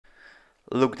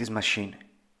Look this machine,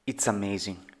 it's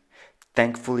amazing.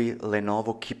 Thankfully,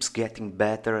 Lenovo keeps getting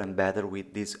better and better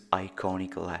with this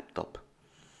iconic laptop.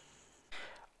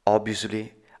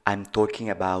 Obviously, I'm talking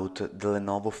about the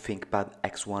Lenovo Thinkpad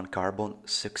X1 Carbon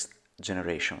 6th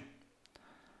generation.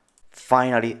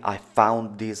 Finally, I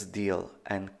found this deal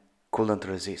and couldn't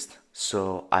resist,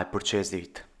 so I purchased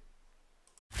it.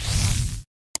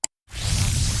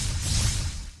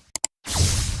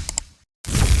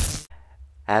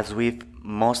 As with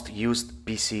most used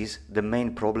PCs, the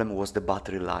main problem was the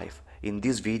battery life. In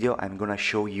this video I'm gonna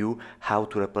show you how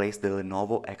to replace the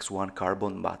Lenovo X1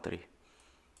 Carbon battery.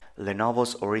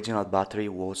 Lenovo's original battery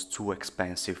was too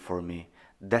expensive for me.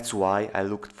 That's why I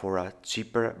looked for a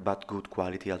cheaper but good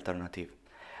quality alternative.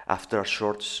 After a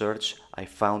short search, I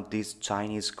found this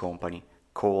Chinese company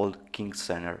called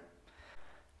Kingsener.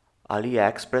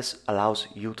 AliExpress allows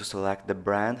you to select the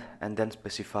brand and then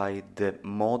specify the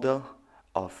model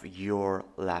of your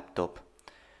laptop.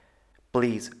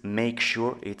 Please make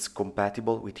sure it's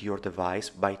compatible with your device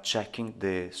by checking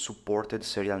the supported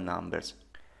serial numbers.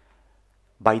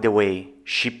 By the way,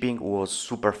 shipping was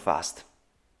super fast.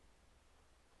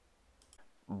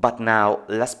 But now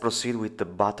let's proceed with the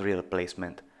battery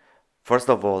replacement. First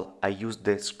of all, I used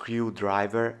the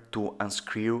screwdriver to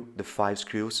unscrew the 5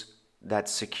 screws that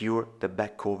secure the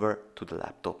back cover to the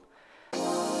laptop.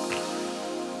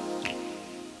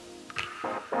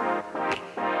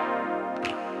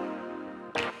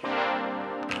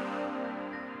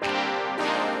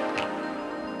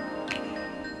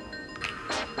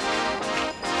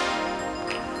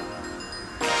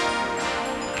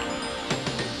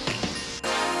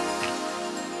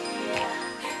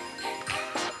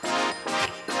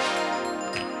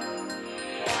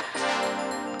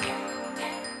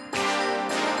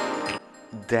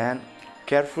 Then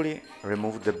carefully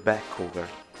remove the back cover.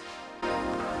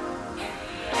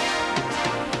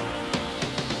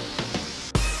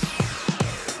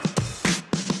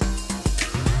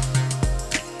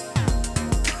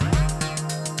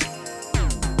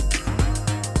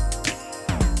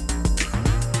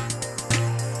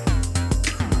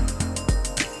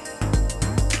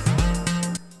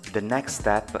 The next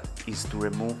step is to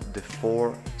remove the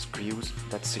 4 screws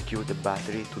that secure the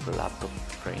battery to the laptop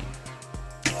frame.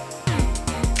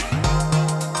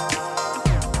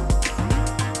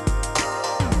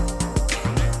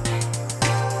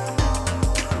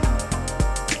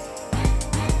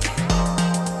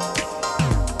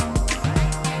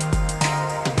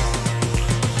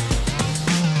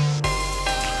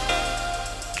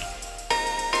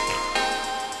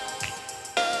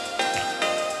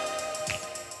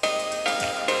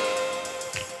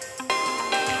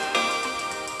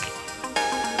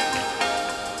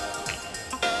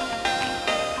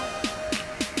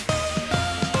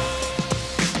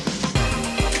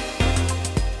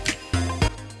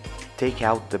 Take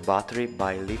out the battery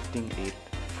by lifting it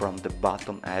from the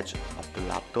bottom edge of the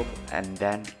laptop and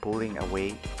then pulling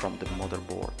away from the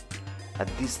motherboard. At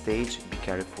this stage, be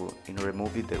careful in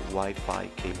removing the Wi-Fi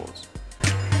cables.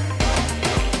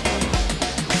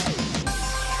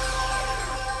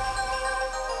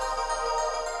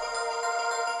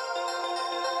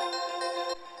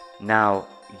 Now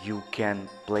you can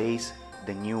place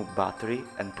the new battery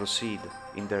and proceed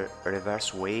in the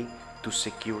reverse way to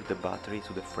secure the battery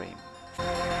to the frame.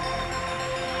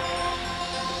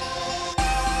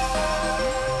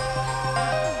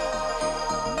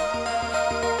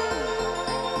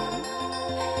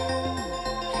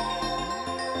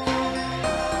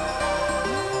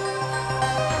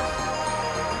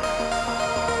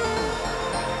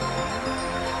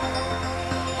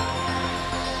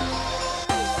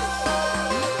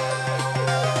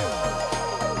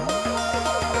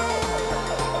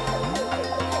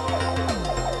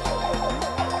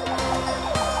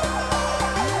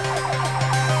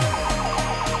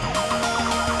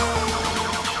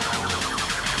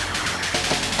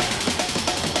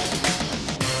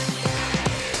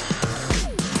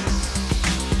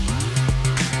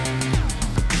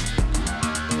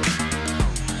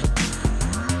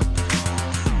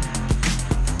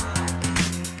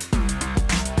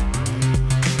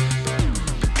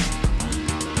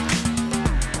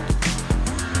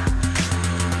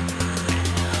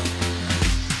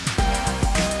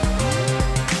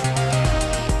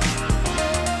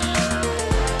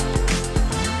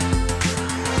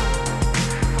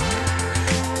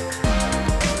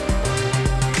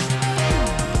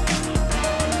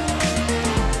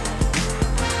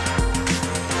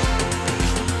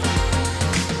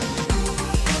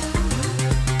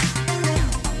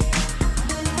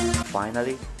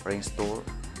 Finally, reinstall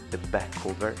the back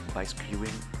cover by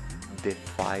screwing the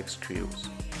 5 screws.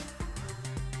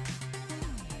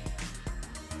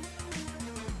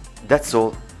 That's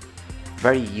all.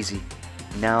 Very easy.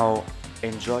 Now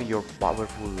enjoy your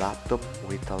powerful laptop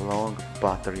with a long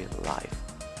battery life.